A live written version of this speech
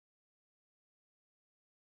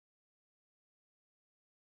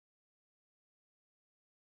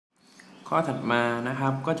ข้อถัดมานะครั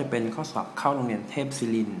บก็จะเป็นข้อสอบเข้าโรงเรียนเทพศิ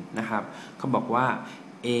รินทร์นะครับเขาบอกว่า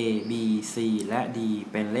a b c และ d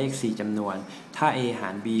เป็นเลข4จำนวนถ้า a หา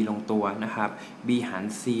ร b ลงตัวนะครับ b หาร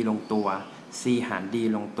c ลงตัว c หาร d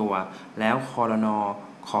ลงตัวแล้วครน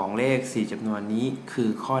ของเลข4จำนวนนี้คือ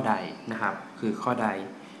ข้อใดนะครับคือข้อใด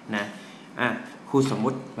นะครูสมมุ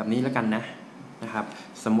ติแบบนี้แล้วกันนะครับ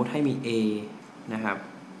สมมุติให้มี a นะครับ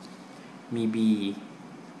มี b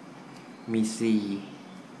มี c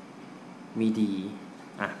มี d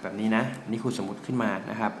แบบนี้นะนี่ครูสมมุติขึ้นมา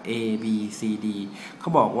นะครับ a b c d เขา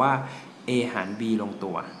บอกว่า a หาร b ลง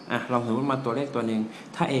ตัวลองสมมติมาตัวเลขตัวหนึ่ง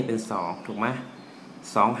ถ้า a เป็น2ถูกไหม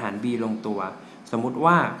2หาร b ลงตัวสมมุติ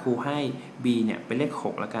ว่าครูให้ b เนี่ยเป็นเลข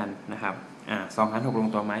6แล้วกันนะครับ2หาร6ลง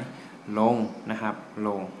ตัวไหมลงนะครับล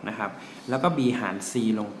งนะครับแล้วก็ b หาร c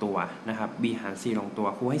ลงตัวนะครับ b หาร c ลงตัว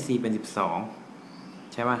ครูให้ c เป็น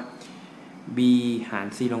12ใช่ป่ะ b หาร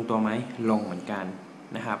c ลงตัวไหมลงเหมือนกัน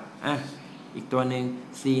นะครับอีกตัวหนึ่ง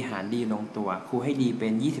c หาร d ลงตัวครูให้ d เป็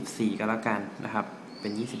น24ก็แล้วกันนะครับเป็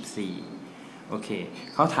น24โอเค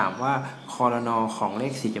เขาถามว่าครนของเล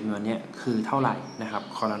ข4จำนวนนี้คือเท่าไหร่นะครับ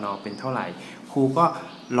ครนเป็นเท่าไหร่ครูก็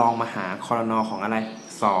ลองมาหาครนของอะไร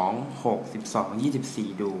2 6 12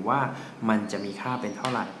 24ดูว่ามันจะมีค่าเป็นเท่า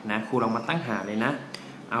ไหร่นะครูลองมาตั้งหาเลยนะ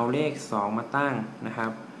เอาเลข2มาตั้งนะครั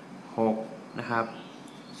บ6นะครับ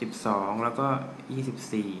12แล้วก็24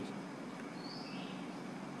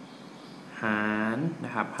หารน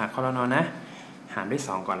ะครับหาครนนะหารด้วย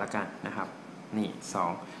2ก่อนละกันนะครับนี่2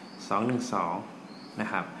 1 2นะ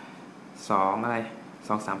ครับ2อะไร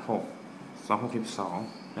2 3 6 2 6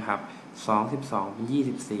 12นะครับ2 12เป็น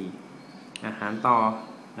24หารต่อ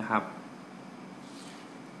นะครับ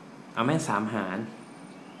เอาแม่3หาร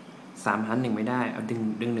1ไม่ได้เอา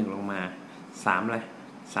ดึง1ลงมา3อะไร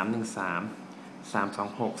3 1 3 3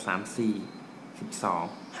 2 6 3 4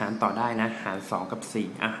 12หารต่อได้นะหาร2กับ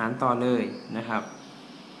4หารต่อเลยนะครับ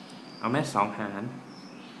เอาแม่2หาร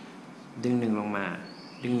ดึง1ลง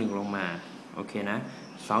มาโอเคนะ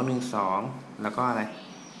2 1 2แล้วก็อะไร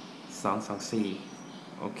2 2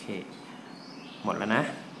 4โอเคหมดแล้วนะ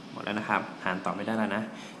ครับหารต่อไม่ได้แล้วนะ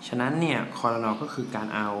ฉะนั้นเนี่ยครนก็คือการ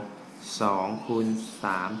เอา2คูณ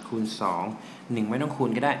3คูณ2 1ไม่ต้องคูณ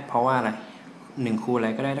ก็ได้เพราะว่าอะไร1คูณอะไร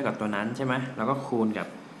ก็ได้เท่ากับตัวนั้นใช่ไหมแล้วก็คูณกับ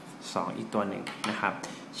2อีกตัวหนึ่งนะครับ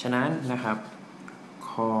ฉะนั้นนะครับ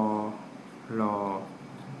คร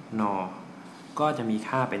นก็จะมี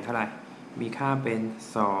ค่าเป็นเท่าไหร่มีค่าเป็น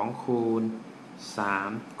2คูณ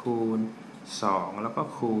3คูณ2แล้วก็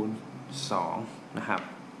คูณ2นะครับ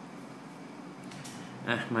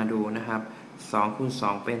มาดูนะครับ2คูณ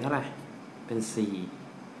2เป็นเท่าไหร่เป็น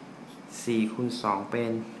4คูณ2เ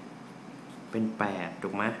ป็น8ถู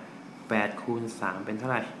กไหม8คูณ3เป็นเท่า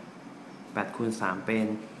ไหร่8คูณ3เป็น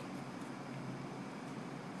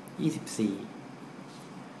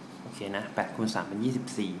24โอเคนะ8คูณ3เป็น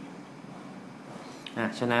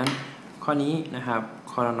24ฉะนั้นข้อนี้นะครับ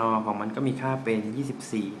ครนของมันก็มีค่าเป็น24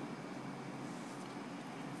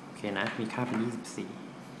โอเคนะมีค่าเป็น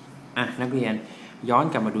24นักเรียนย้อน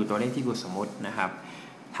กลับมาดูตัวเลขที่ครูสมมตินะครับ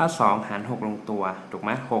ถ้า2หาร6ลงตัวถูกไหม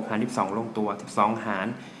6หาร12ลงตัว12หาร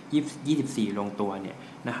24ลงตัวเนี่ย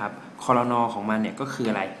นะครับครนของมันเนี่ยก็คือ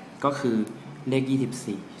อะไรก็คือเลข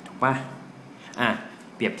24ถูกป่ะ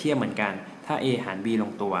เปรียบเทียบเหมือนกันถ้า a หาร b ล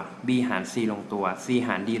งตัว b หาร c ลงตัว c ห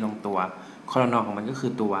าร d ลงตัวครนของมันก็คื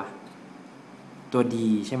อตัว d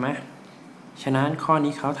ใช่ไหมฉะนั้นข้อ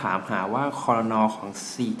นี้เขาถามหาว่าครนของ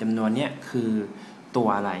4จำนวนเนี้ยคือตัว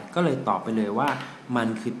อะไรก็เลยตอบไปเลยว่ามัน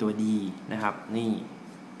คือตัว d นะครับนี่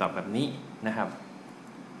ตอบแบบนี้นะครับ